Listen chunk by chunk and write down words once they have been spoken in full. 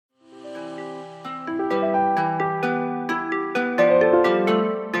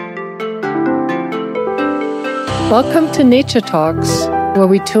Welcome to Nature Talks, where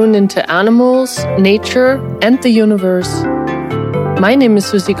we tune into animals, nature, and the universe. My name is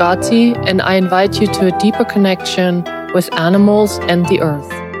Susie Gazzi, and I invite you to a deeper connection with animals and the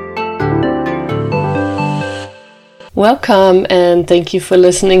earth. Welcome, and thank you for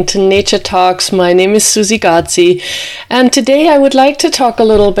listening to Nature Talks. My name is Susie Gazzi, and today I would like to talk a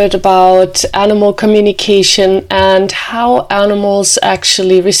little bit about animal communication and how animals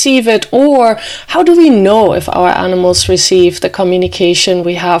actually receive it, or how do we know if our animals receive the communication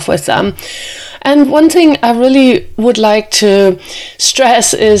we have with them. And one thing I really would like to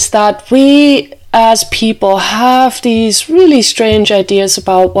stress is that we as people have these really strange ideas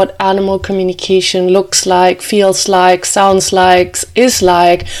about what animal communication looks like, feels like, sounds like, is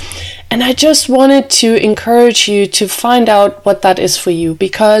like. And I just wanted to encourage you to find out what that is for you,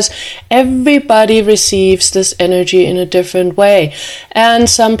 because everybody receives this energy in a different way. And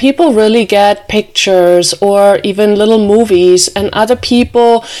some people really get pictures or even little movies, and other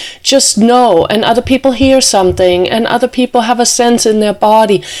people just know, and other people hear something, and other people have a sense in their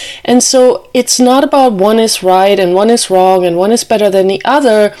body. And so it's not about one is right and one is wrong and one is better than the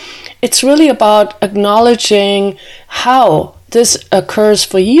other. It's really about acknowledging how this occurs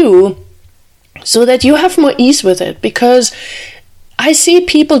for you so that you have more ease with it, because I see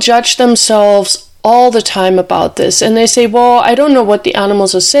people judge themselves all the time about this, and they say, well, I don't know what the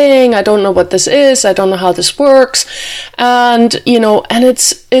animals are saying, I don't know what this is, I don't know how this works, and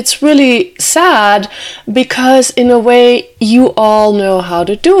it's really sad, because in a way you all know how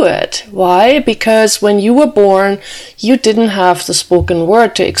to do it. Why? Because when you were born, you didn't have the spoken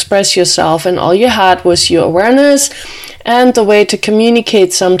word to express yourself, and all you had was your awareness, and the way to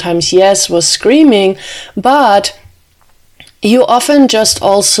communicate sometimes, yes, was screaming, but you often just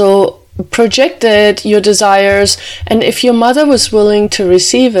also projected your desires, and if your mother was willing to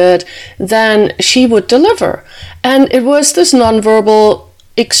receive it, then she would deliver. And it was this nonverbal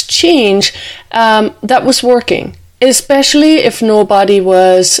exchange that was working, especially if nobody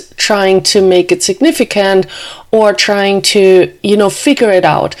was trying to make it significant or trying to, figure it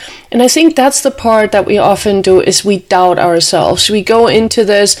out. And I think that's the part that we often do, is we doubt ourselves. We go into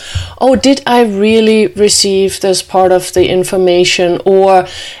this, oh, did I really receive this part of the information, or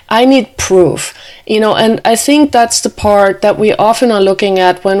I need proof, and I think that's the part that we often are looking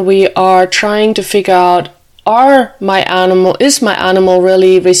at when we are trying to figure out, is my animal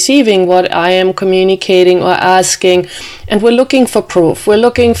really receiving what I am communicating or asking? And we're looking for proof. We're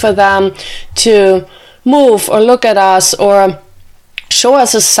looking for them to move or look at us or show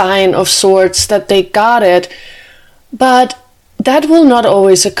us a sign of sorts that they got it. But that will not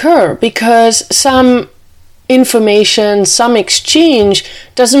always occur, because some information, some exchange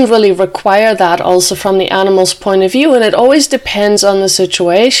doesn't really require that also from the animal's point of view, and it always depends on the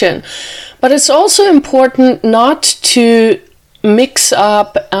situation. But it's also important not to mix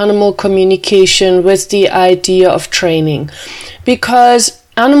up animal communication with the idea of training, because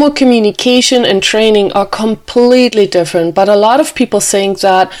animal communication and training are completely different. But a lot of people think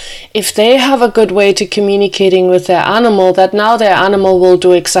that if they have a good way to communicating with their animal, that now their animal will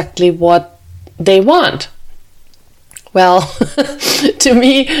do exactly what they want. Well, to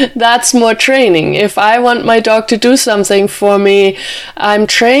me, that's more training. If I want my dog to do something for me, I'm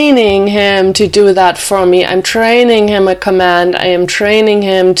training him to do that for me. I'm training him a command. I am training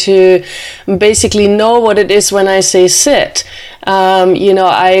him to basically know what it is when I say sit.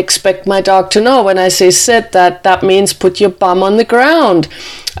 I expect my dog to know when I say sit that means put your bum on the ground.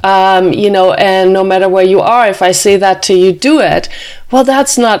 And no matter where you are, if I say that to you, do it. Well,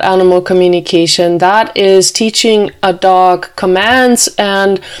 that's not animal communication. That is teaching a dog commands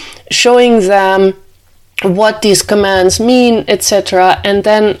and showing them what these commands mean, etc. And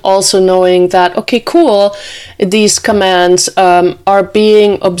then also knowing that, okay, cool, these commands are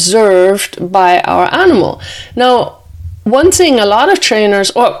being observed by our animal. Now, one thing a lot of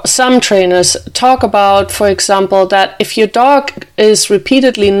trainers, or some trainers, talk about, for example, that if your dog is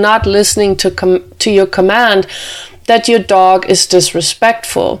repeatedly not listening to your command, that your dog is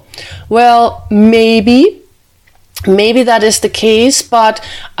disrespectful. Well, maybe that is the case, but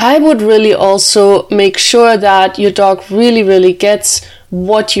I would really also make sure that your dog really, really gets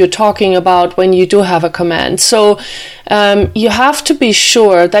what you're talking about when you do have a command. So you have to be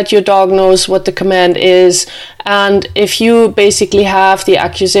sure that your dog knows what the command is. And if you basically have the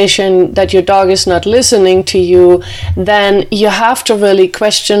accusation that your dog is not listening to you, then you have to really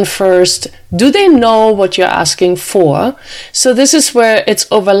question first, do they know what you're asking for? So this is where it's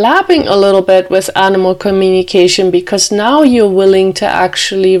overlapping a little bit with animal communication, because now you're willing to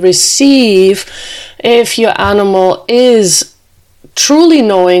actually receive if your animal is truly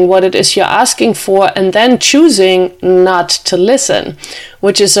knowing what it is you're asking for and then choosing not to listen,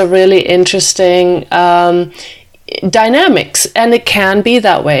 which is a really interesting dynamics. And it can be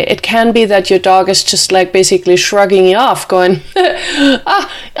that way. It can be that your dog is just like basically shrugging you off, going,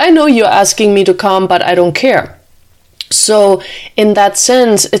 I know you're asking me to come, but I don't care. So in that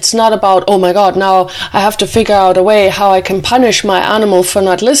sense, it's not about, oh my God, now I have to figure out a way how I can punish my animal for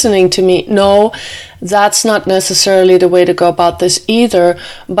not listening to me. No, that's not necessarily the way to go about this either,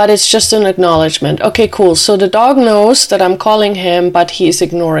 but it's just an acknowledgement. Okay, cool. So the dog knows that I'm calling him, but he's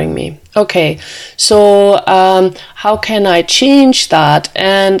ignoring me. Okay, so how can I change that?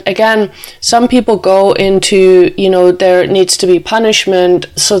 And again, some people go into, there needs to be punishment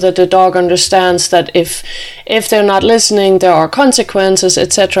so that the dog understands that if they're not listening, there are consequences,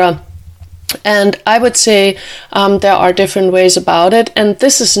 etc. And I would say there are different ways about it. And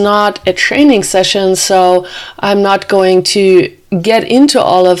this is not a training session, so I'm not going to get into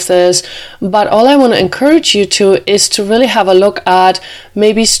all of this. But all I want to encourage you to is to really have a look at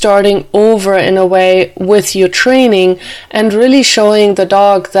maybe starting over in a way with your training and really showing the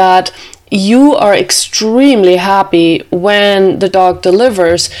dog that you are extremely happy when the dog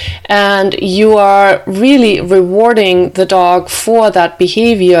delivers, and you are really rewarding the dog for that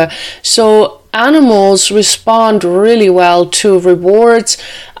behavior. So animals respond really well to rewards.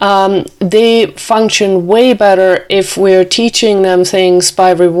 They function way better if we're teaching them things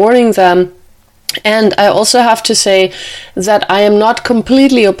by rewarding them. And I also have to say that I am not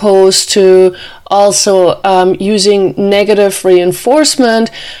completely opposed to also using negative reinforcement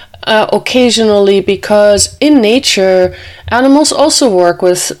occasionally, because in nature animals also work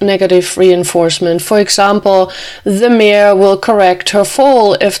with negative reinforcement. For example, the mare will correct her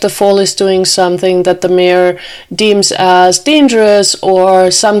foal if the foal is doing something that the mare deems as dangerous, or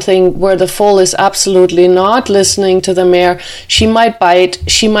something where the foal is absolutely not listening to the mare. She might bite,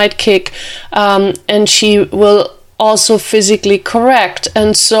 she might kick, and she will also physically correct.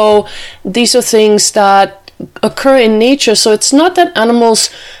 And so these are things that occur in nature. So it's not that animals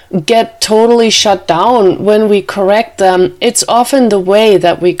get totally shut down when we correct them. It's often the way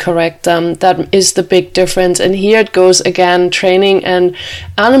that we correct them that is the big difference. And here it goes again, training and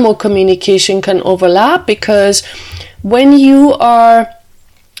animal communication can overlap, because when you are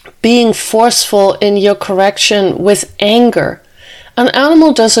being forceful in your correction with anger, an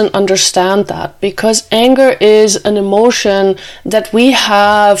animal doesn't understand that, because anger is an emotion that we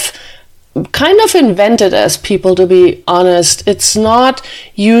have kind of invented as people, to be honest. It's not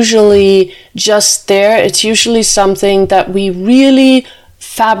usually just there. It's usually something that we really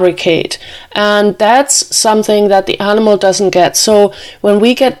fabricate, and that's something that the animal doesn't get. So when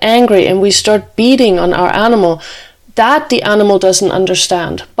we get angry and we start beating on our animal, that the animal doesn't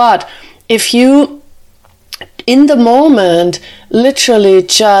understand. But if you in the moment literally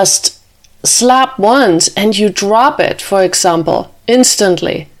just slap once and you drop it, for example,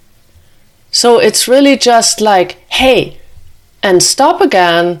 instantly, so it's really just like, hey, and stop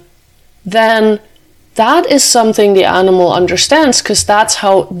again, then that is something the animal understands, because that's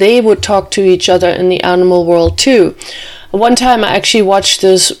how they would talk to each other in the animal world too. One time I actually watched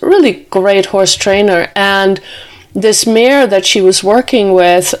this really great horse trainer, and this mare that she was working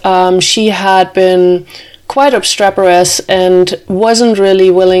with, she had been quite obstreperous and wasn't really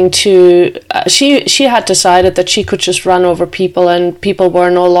willing to, she had decided that she could just run over people, and people were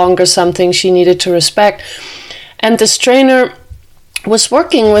no longer something she needed to respect. And this trainer was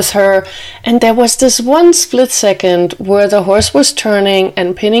working with her, and there was this one split second where the horse was turning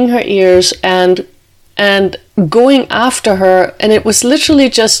and pinning her ears and going after her, and it was literally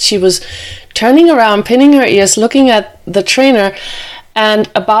just, she was turning around, pinning her ears, looking at the trainer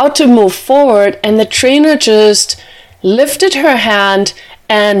and about to move forward, and the trainer just lifted her hand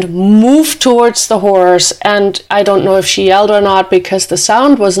and moved towards the horse. And I don't know if she yelled or not because the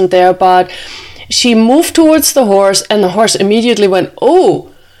sound wasn't there, but she moved towards the horse, and the horse immediately went, oh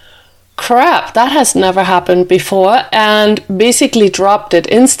crap, that has never happened before, and basically dropped it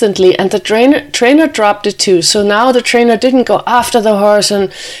instantly. And the trainer dropped it too. So now the trainer didn't go after the horse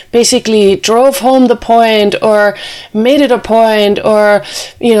and basically drove home the point or made it a point, or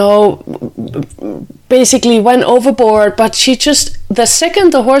basically went overboard, but she just, the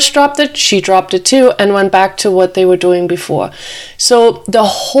second the horse dropped it, she dropped it too and went back to what they were doing before. So the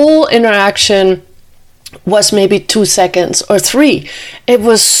whole interaction was maybe 2 seconds or 3. It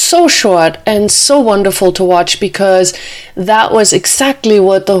was so short and so wonderful to watch, because that was exactly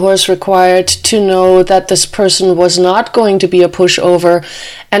what the horse required to know that this person was not going to be a pushover.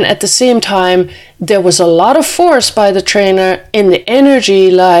 And at the same time, there was a lot of force by the trainer in the energy,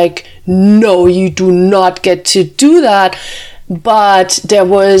 like, no, you do not get to do that. but there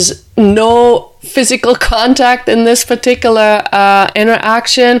was no physical contact in this particular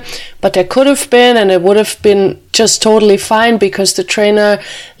interaction, but there could have been, and it would have been just totally fine, because the trainer,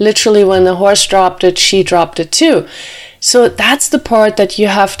 literally when the horse dropped it, she dropped it too. So that's the part that you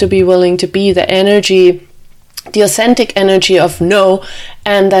have to be willing to be, the energy, the authentic energy of no,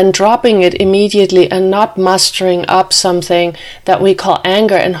 and then dropping it immediately and not mustering up something that we call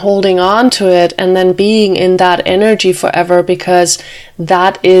anger and holding on to it and then being in that energy forever, because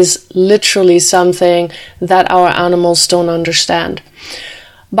that is literally something that our animals don't understand.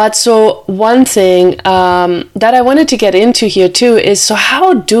 But so one thing that I wanted to get into here too is, so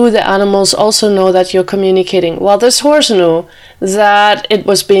how do the animals also know that you're communicating? Well, this horse knew that it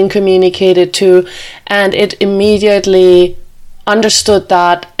was being communicated to, and it immediately understood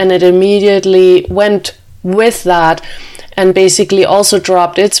that, and it immediately went with that, and basically also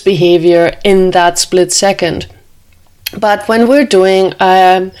dropped its behavior in that split second. But when we're doing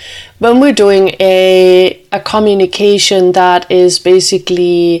a communication that is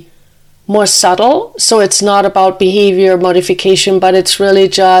basically more subtle, so it's not about behavior modification, but it's really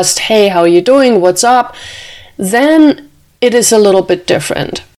just, hey, how are you doing? What's up? Then it is a little bit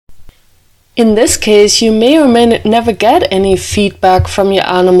different. In this case, you may or may never get any feedback from your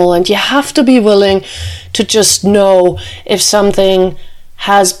animal, and you have to be willing to just know if something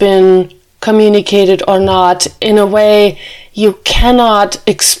has been communicated or not. In a way, you cannot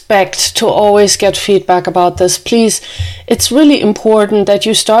expect to always get feedback about this. Please, it's really important that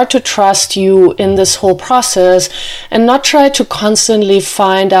you start to trust you in this whole process and not try to constantly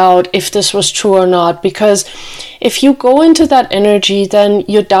find out if this was true or not, because if you go into that energy, then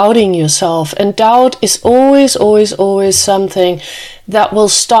you're doubting yourself, and doubt is always something that will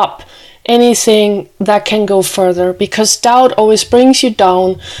stop anything that can go further, because doubt always brings you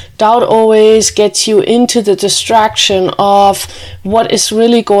down. Doubt always gets you into the distraction of what is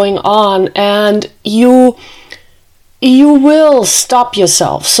really going on, and you will stop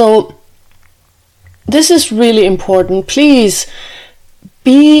yourself. So this is really important. Please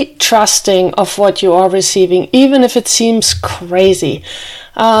be trusting of what you are receiving, even if it seems crazy.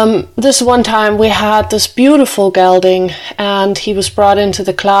 This one time we had this beautiful gelding, and he was brought into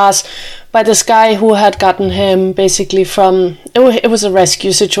the class by this guy who had gotten him basically from, it was a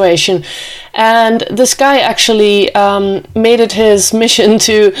rescue situation. And this guy actually made it his mission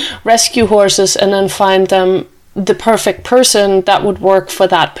to rescue horses and then find them the perfect person that would work for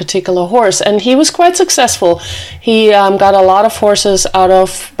that particular horse. And he was quite successful. He got a lot of horses out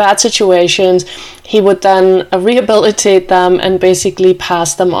of bad situations. He would then rehabilitate them and basically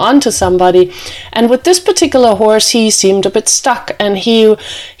pass them on to somebody. And with this particular horse, he seemed a bit stuck. And he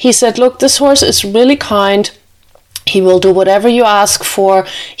said, look, this horse is really kind. He will do whatever you ask for.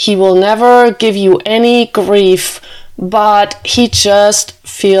 He will never give you any grief, but he just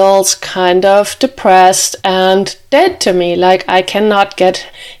feels kind of depressed and dead to me. Like, I cannot get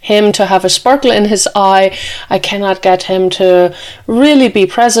him to have a sparkle in his eye. I cannot get him to really be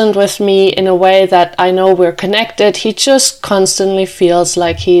present with me in a way that I know we're connected. He just constantly feels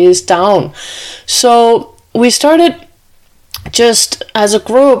like he is down. So we started, just as a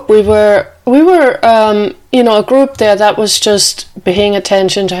group, we were a group there that was just paying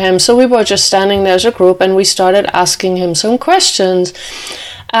attention to him. So we were just standing there as a group, and we started asking him some questions.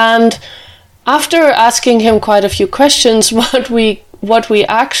 And after asking him quite a few questions, what we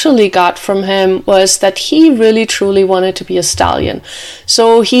actually got from him was that he really truly wanted to be a stallion.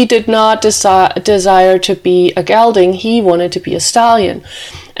 So he did not desire to be a gelding. He wanted to be a stallion.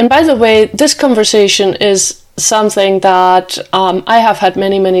 And by the way, this conversation is something that I have had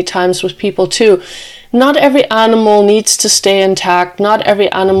many times with people too. Not every animal needs to stay intact. Not every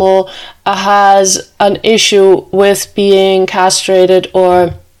animal has an issue with being castrated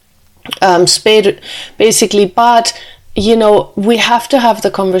or spayed, basically. But, we have to have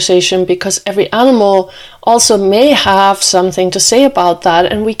the conversation, because every animal also may have something to say about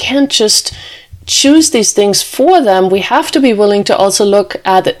that. And we can't just choose these things for them. We have to be willing to also look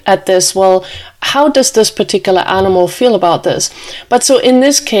at this. Well, how does this particular animal feel about this? But so in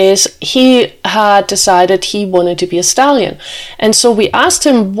this case, he had decided he wanted to be a stallion. And so we asked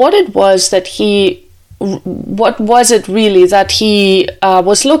him what it was that what was it really that he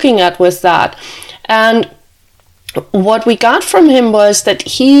was looking at with that? And what we got from him was that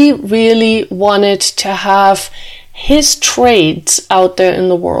he really wanted to have his traits out there in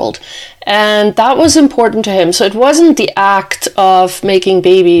the world. And that was important to him. So it wasn't the act of making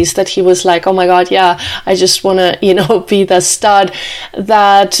babies that he was like, oh my God, yeah, I just want to, be the stud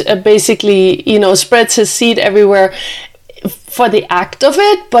that basically, spreads his seed everywhere for the act of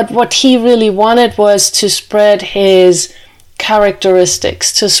it. But what he really wanted was to spread his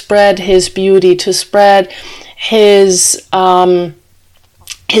characteristics, to spread his beauty, to spread his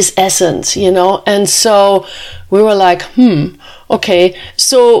essence, And so we were like, okay.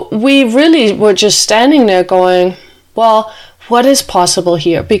 So we really were just standing there going, well, what is possible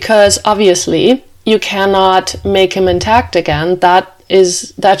here? Because obviously you cannot make him intact again.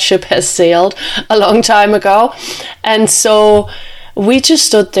 That ship has sailed a long time ago. And so we just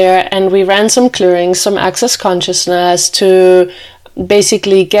stood there and we ran some clearings, some access consciousness to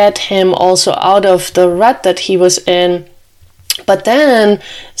basically get him also out of the rut that he was in. But then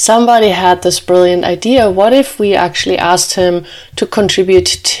somebody had this brilliant idea. What if we actually asked him to contribute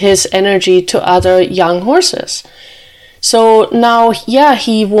his energy to other young horses? So now,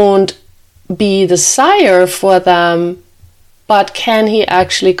 he won't be the sire for them, but can he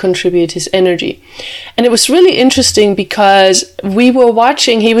actually contribute his energy? And it was really interesting because we were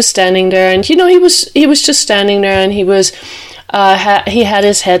watching, he was standing there, and he was just standing there, and he was he had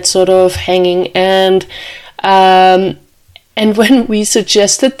his head sort of hanging, and when we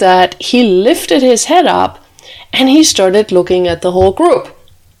suggested that, he lifted his head up and he started looking at the whole group.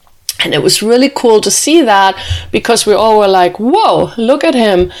 And it was really cool to see that, because we all were like, whoa, look at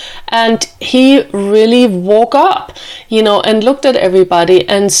him. And he really woke up, and looked at everybody.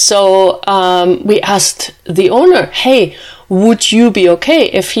 And so we asked the owner, hey, would you be okay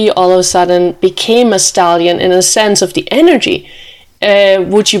if he all of a sudden became a stallion in a sense of the energy?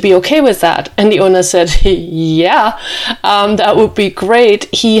 Would you be okay with that? And the owner said, yeah, that would be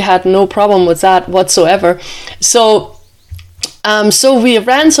great. He had no problem with that whatsoever. So we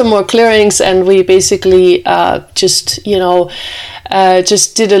ran some more clearings, and we basically just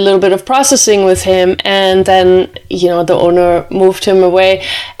did a little bit of processing with him, and then the owner moved him away,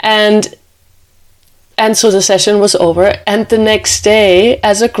 and so the session was over. And the next day,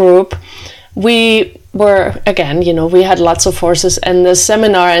 as a group, we were, again, we had lots of horses in the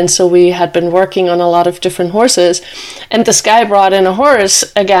seminar, and so we had been working on a lot of different horses. And this guy brought in a horse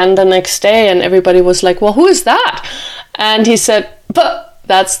again the next day, and everybody was like, well, who is that? And he said, but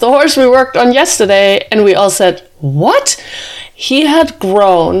that's the horse we worked on yesterday. And we all said, what? He had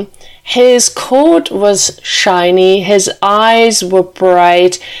grown. His coat was shiny. His eyes were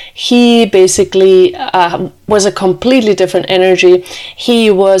bright. He basically was a completely different energy. He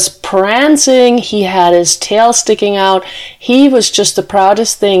was prancing. He had his tail sticking out. He was just the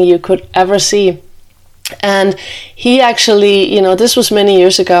proudest thing you could ever see. And he actually, this was many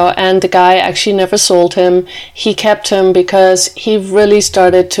years ago, and the guy actually never sold him. He kept him because he really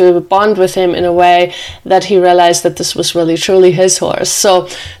started to bond with him in a way that he realized that this was really truly his horse. So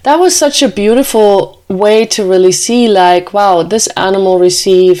that was such a beautiful way to really see, like, wow, this animal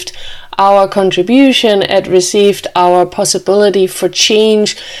received our contribution, it received our possibility for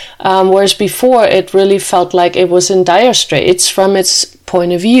change, whereas before it really felt like it was in dire straits from its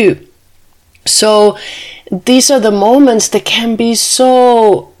point of view. So these are the moments that can be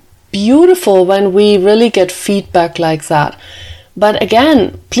so beautiful when we really get feedback like that. But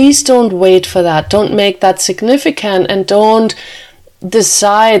again, please don't wait for that. Don't make that significant, and don't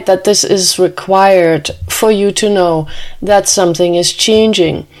decide that this is required for you to know that something is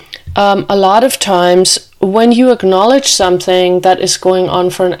changing. A lot of times when you acknowledge something that is going on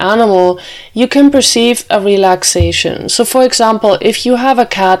for an animal, you can perceive a relaxation. So for example, if you have a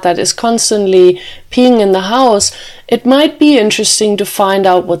cat that is constantly peeing in the house, it might be interesting to find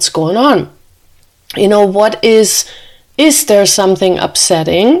out what's going on. Is there something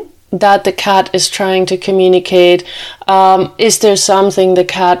upsetting that the cat is trying to communicate? Is there something the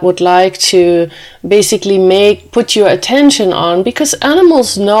cat would like to basically put your attention on? Because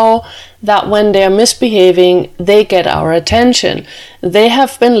animals know that when they're misbehaving, they get our attention. They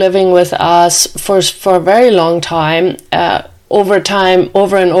have been living with us for a very long time, over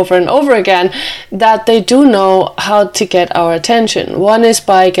and over again, that they do know how to get our attention. One is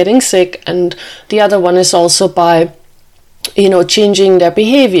by getting sick, and the other one is also by changing their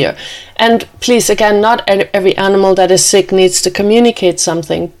behavior. And please, again, not every animal that is sick needs to communicate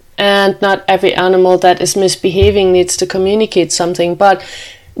something, and not every animal that is misbehaving needs to communicate something, but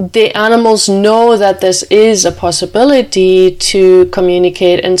the animals know that this is a possibility to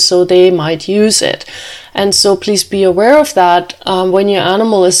communicate, and so they might use it. And so please be aware of that when your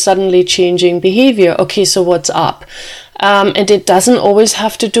animal is suddenly changing behavior. Okay, so what's up? And it doesn't always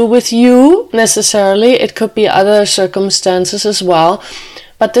have to do with you necessarily. It could be other circumstances as well.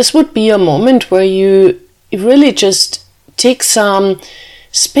 But this would be a moment where you really just take some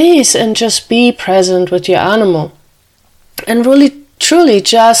space and just be present with your animal. And really, truly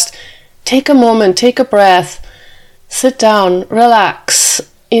just take a moment, take a breath, sit down, relax,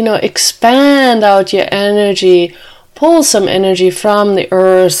 expand out your energy, pull some energy from the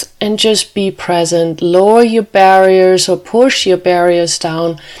earth and just be present. Lower your barriers or push your barriers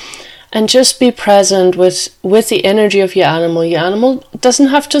down and just be present with the energy of your animal. Your animal doesn't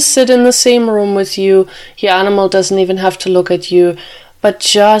have to sit in the same room with you. Your animal doesn't even have to look at you, but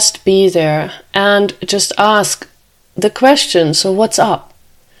just be there and just ask the question, so what's up?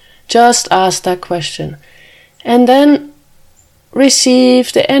 Just ask that question. And then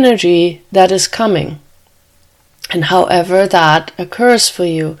receive the energy that is coming. And however that occurs for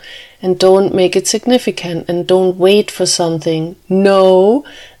you, and don't make it significant and don't wait for something. Know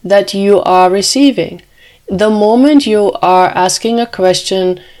that you are receiving. The moment you are asking a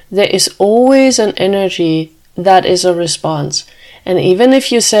question, there is always an energy that is a response. And even if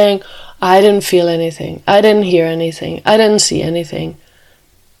you're saying, I didn't feel anything, I didn't hear anything, I didn't see anything,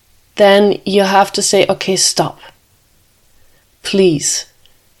 then you have to say, okay, stop. Please,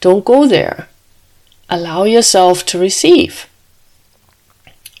 don't go there. Allow yourself to receive.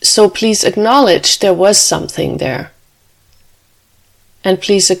 So please acknowledge there was something there. And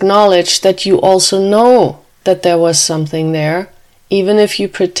please acknowledge that you also know that there was something there, even if you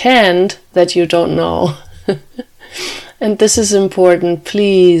pretend that you don't know. And this is important.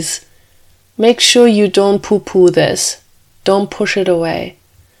 Please make sure you don't poo-poo this. Don't push it away.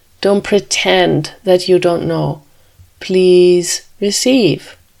 Don't pretend that you don't know. Please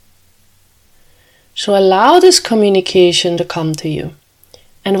receive. So allow this communication to come to you.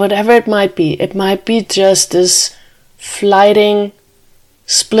 And whatever it might be just this flighting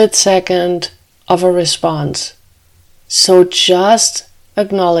split second of a response. So just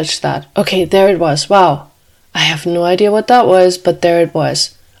acknowledge that. Okay, there it was. Wow. I have no idea what that was, but there it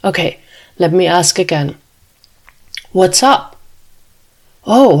was. Okay, let me ask again. What's up?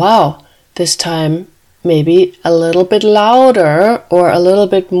 Oh, wow. This time maybe a little bit louder or a little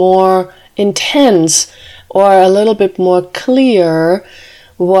bit more intense or a little bit more clear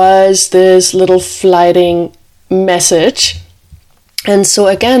was this little flighting message. And so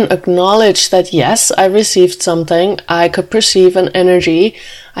again, acknowledge that yes, I received something. I could perceive an energy.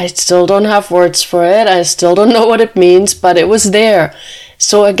 I still don't have words for it. I still don't know what it means, but it was there.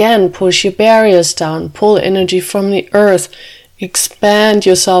 So again, push your barriers down, pull energy from the earth, expand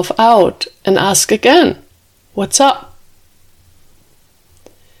yourself out and ask again, what's up?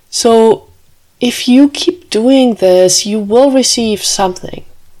 So if you keep doing this, you will receive something.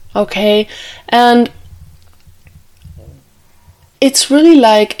 Okay? And it's really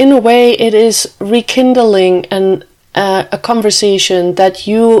like, in a way, it is rekindling a conversation that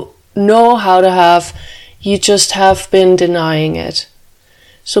you know how to have, you just have been denying it.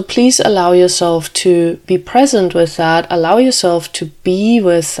 So please allow yourself to be present with that, allow yourself to be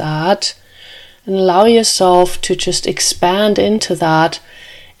with that, and allow yourself to just expand into that.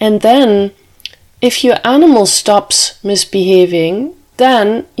 And then, if your animal stops misbehaving,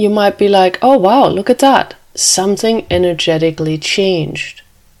 then you might be like, oh wow, look at that. Something energetically changed.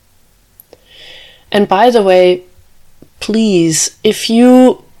 And by the way, please, if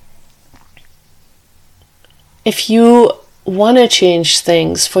you want to change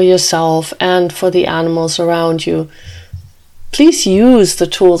things for yourself and for the animals around you, please use the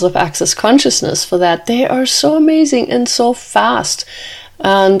tools of Access Consciousness for that. They are so amazing and so fast.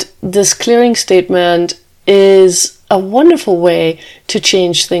 And this clearing statement is a wonderful way to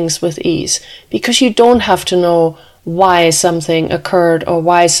change things with ease, because you don't have to know why something occurred or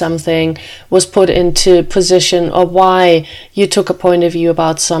why something was put into position or why you took a point of view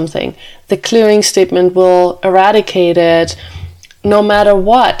about something. The clearing statement will eradicate it no matter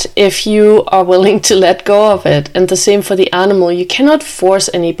what, if you are willing to let go of it. And the same for the animal. You cannot force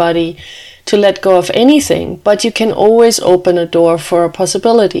anybody to let go of anything, but you can always open a door for a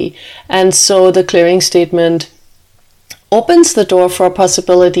possibility. And so the clearing statement opens the door for a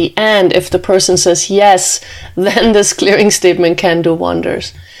possibility, and if the person says yes, then this clearing statement can do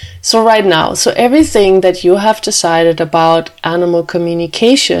wonders. So right now, so everything that you have decided about animal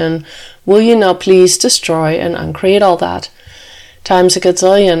communication, will you now please destroy and uncreate all that? Times a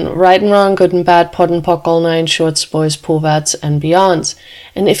gazillion, right and wrong, good and bad, pod and pock, all nine shorts, boys, povats, and beyonds.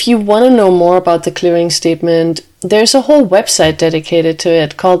 And if you want to know more about the clearing statement, there's a whole website dedicated to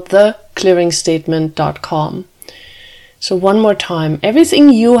it called theclearingstatement.com. So one more time, everything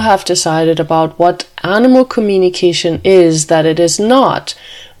you have decided about what animal communication is, that it is not,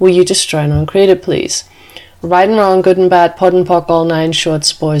 will you destroy and uncreate it, please? Right and wrong, good and bad, pod and pock, all nine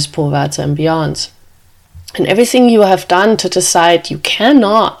shorts, boys, povats, and beyonds. And everything you have done to decide you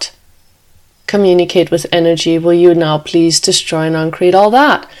cannot communicate with energy, will you now please destroy and uncreate all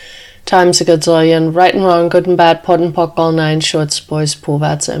that? Times a gazillion, right and wrong, good and bad, pod and pock, all nine shorts, boys,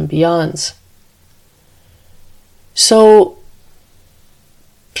 povats, and beyonds. So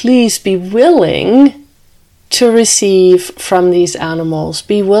please be willing to receive from these animals.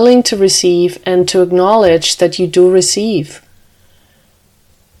 Be willing to receive and to acknowledge that you do receive.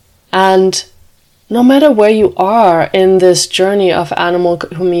 And no matter where you are in this journey of animal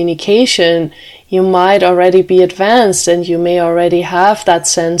communication, you might already be advanced and you may already have that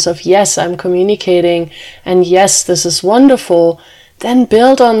sense of, yes, I'm communicating, and yes, this is wonderful. Then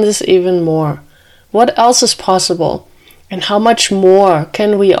build on this even more. What else is possible? And how much more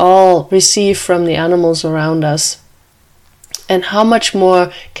can we all receive from the animals around us? And how much more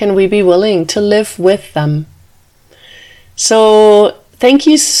can we be willing to live with them? So thank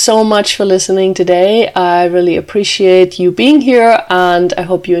you so much for listening today. I really appreciate you being here, and I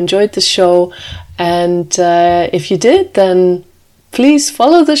hope you enjoyed the show. And if you did, then please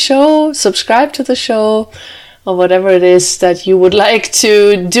follow the show, subscribe to the show, or whatever it is that you would like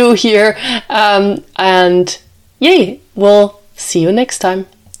to do here. And yay, we'll see you next time.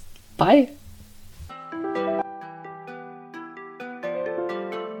 Bye.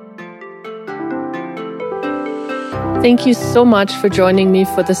 Thank you so much for joining me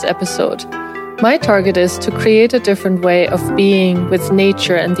for this episode. My target is to create a different way of being with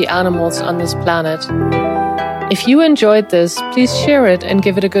nature and the animals on this planet. If you enjoyed this, please share it and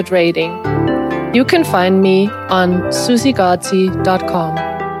give it a good rating. You can find me on suzigadzi.com.